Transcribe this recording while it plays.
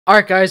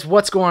Alright guys,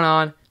 what's going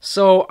on?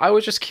 So I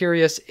was just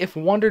curious if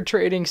Wonder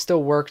Trading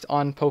still worked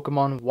on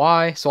Pokemon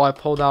Y, so I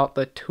pulled out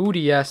the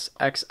 2DS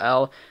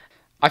XL.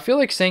 I feel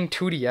like saying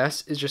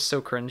 2DS is just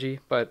so cringy,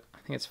 but I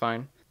think it's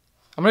fine.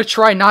 I'm gonna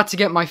try not to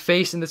get my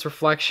face in this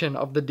reflection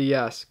of the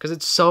DS, because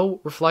it's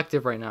so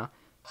reflective right now.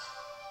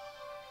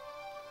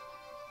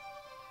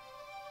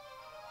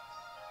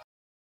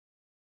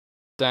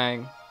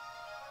 Dang.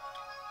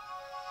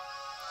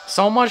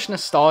 So much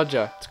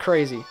nostalgia. It's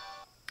crazy.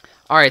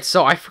 Alright,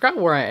 so I forgot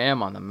where I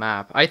am on the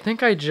map. I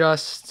think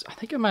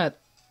I'm at,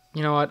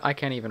 you know what, I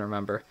can't even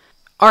remember.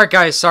 Alright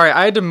guys, sorry,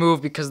 I had to move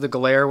because the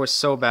glare was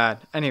so bad.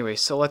 Anyway,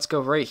 so let's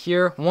go right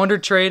here. Wonder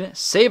Trade,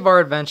 save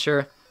our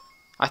adventure.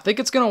 I think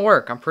it's gonna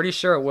work. I'm pretty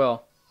sure it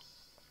will.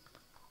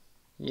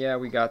 Yeah,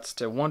 we got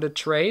to Wonder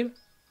Trade.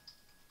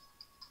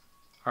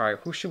 Alright,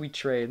 who should we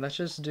trade? Let's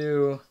just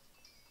do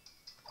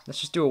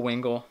a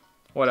Wingle.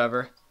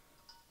 Whatever.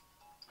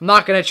 I'm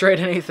not gonna trade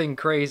anything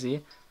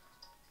crazy.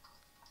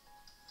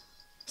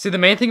 See, the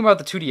main thing about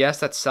the 2DS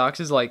that sucks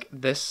is, like,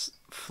 this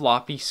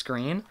floppy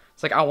screen.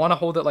 It's like, I want to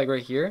hold it, like,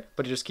 right here,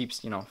 but it just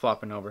keeps, you know,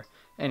 flopping over.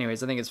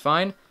 Anyways, I think it's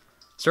fine.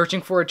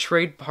 Searching for a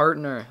trade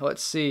partner.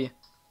 Let's see.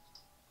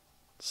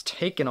 It's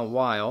taken a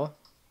while.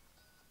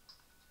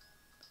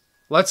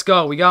 Let's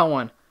go. We got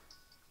one.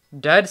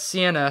 Dead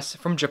CNS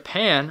from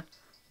Japan.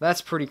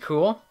 That's pretty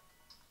cool.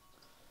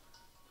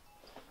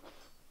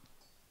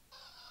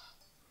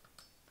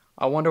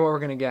 I wonder what we're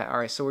going to get.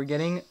 Alright, so we're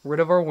getting rid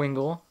of our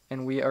Wingle.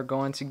 And we are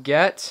going to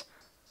get...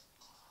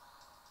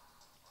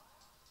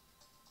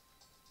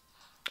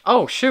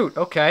 Oh, shoot.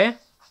 Okay.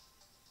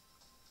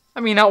 I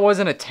mean, that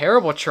wasn't a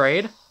terrible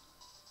trade.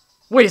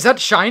 Wait, is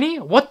that shiny?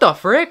 What the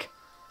frick?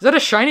 Is that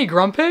a shiny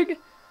Grumpig?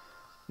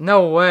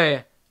 No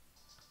way.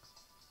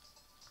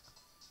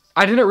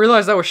 I didn't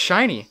realize that was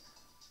shiny.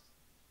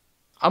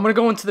 I'm going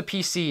to go into the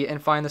PC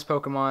and find this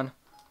Pokemon.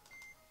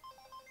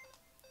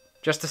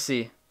 Just to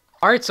see.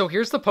 Alright, so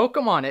here's the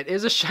Pokemon. It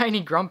is a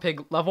shiny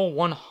Grumpig, level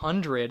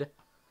 100.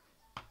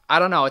 I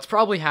don't know, it's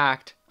probably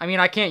hacked. I mean,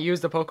 I can't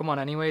use the Pokemon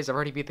anyways, I've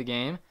already beat the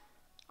game.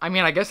 I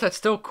mean, I guess that's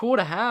still cool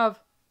to have.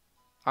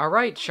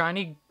 Alright,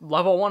 shiny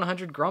level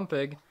 100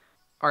 Grumpig.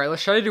 Alright,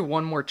 let's try to do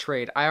one more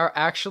trade. I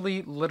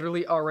actually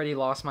literally already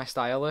lost my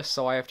stylus,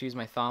 so I have to use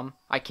my thumb.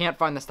 I can't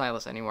find the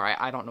stylus anywhere.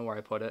 I don't know where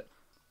I put it.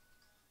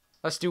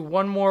 Let's do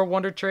one more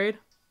Wonder Trade.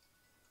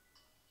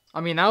 I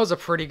mean, that was a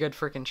pretty good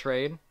freaking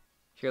trade.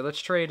 Here,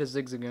 let's trade a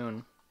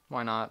Zigzagoon.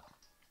 Why not?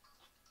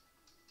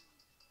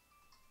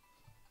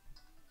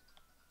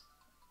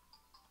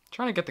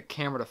 Trying to get the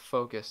camera to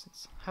focus.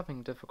 It's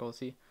having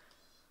difficulty.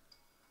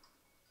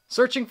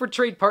 Searching for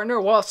trade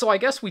partner. Well, so I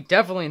guess we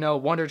definitely know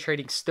Wonder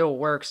Trading still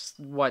works.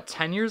 What,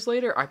 10 years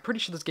later? I'm pretty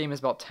sure this game is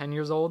about 10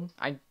 years old.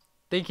 I'm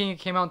thinking it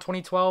came out in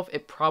 2012.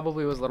 It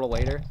probably was a little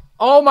later.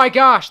 Oh my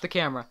gosh, the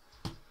camera.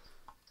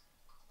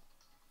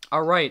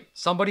 Alright,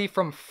 somebody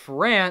from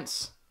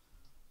France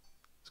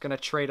gonna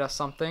trade us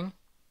something.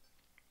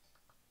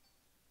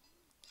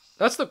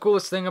 That's the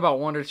coolest thing about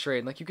Wonder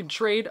Trade. Like, you can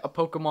trade a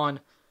Pokemon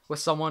with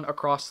someone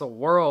across the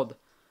world.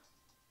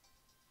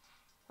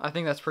 I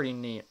think that's pretty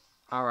neat.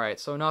 Alright,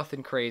 so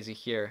nothing crazy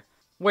here.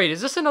 Wait,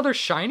 is this another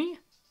shiny?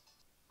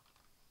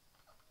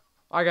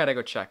 I gotta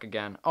go check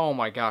again. Oh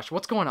my gosh,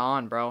 what's going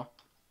on, bro?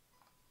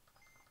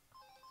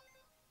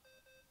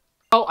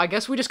 Oh, I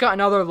guess we just got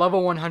another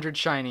level 100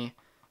 shiny.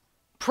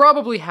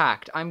 Probably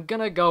hacked. I'm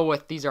gonna go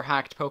with these are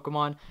hacked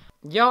Pokemon.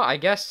 Yeah, I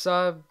guess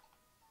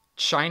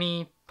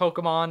shiny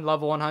Pokemon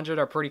level 100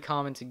 are pretty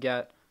common to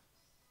get.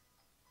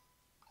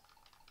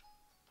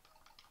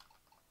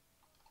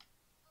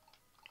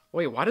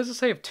 Wait, why does it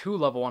say I have 2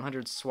 level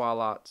 100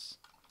 Swalots?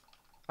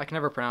 I can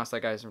never pronounce that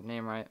guy's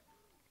name right.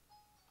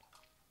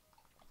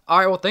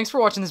 Alright, well, thanks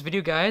for watching this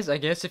video, guys. I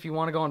guess if you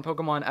want to go on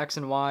Pokemon X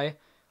and Y,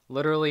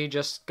 literally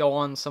just go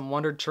on some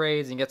Wonder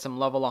Trades and get some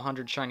level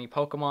 100 shiny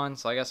Pokemon.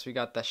 So I guess we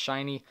got the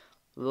shiny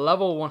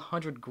level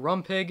 100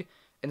 Grumpig.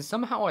 And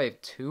somehow I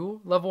have 2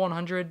 level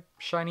 100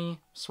 shiny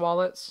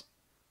Swallots.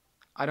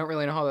 I don't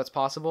really know how that's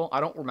possible. I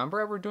don't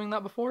remember ever doing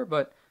that before,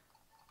 but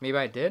maybe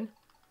I did.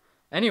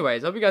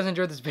 Anyways, I hope you guys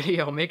enjoyed this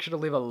video. Make sure to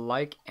leave a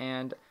like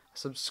and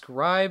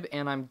subscribe.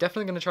 And I'm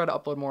definitely going to try to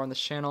upload more on this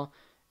channel.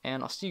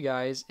 And I'll see you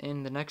guys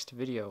in the next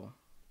video.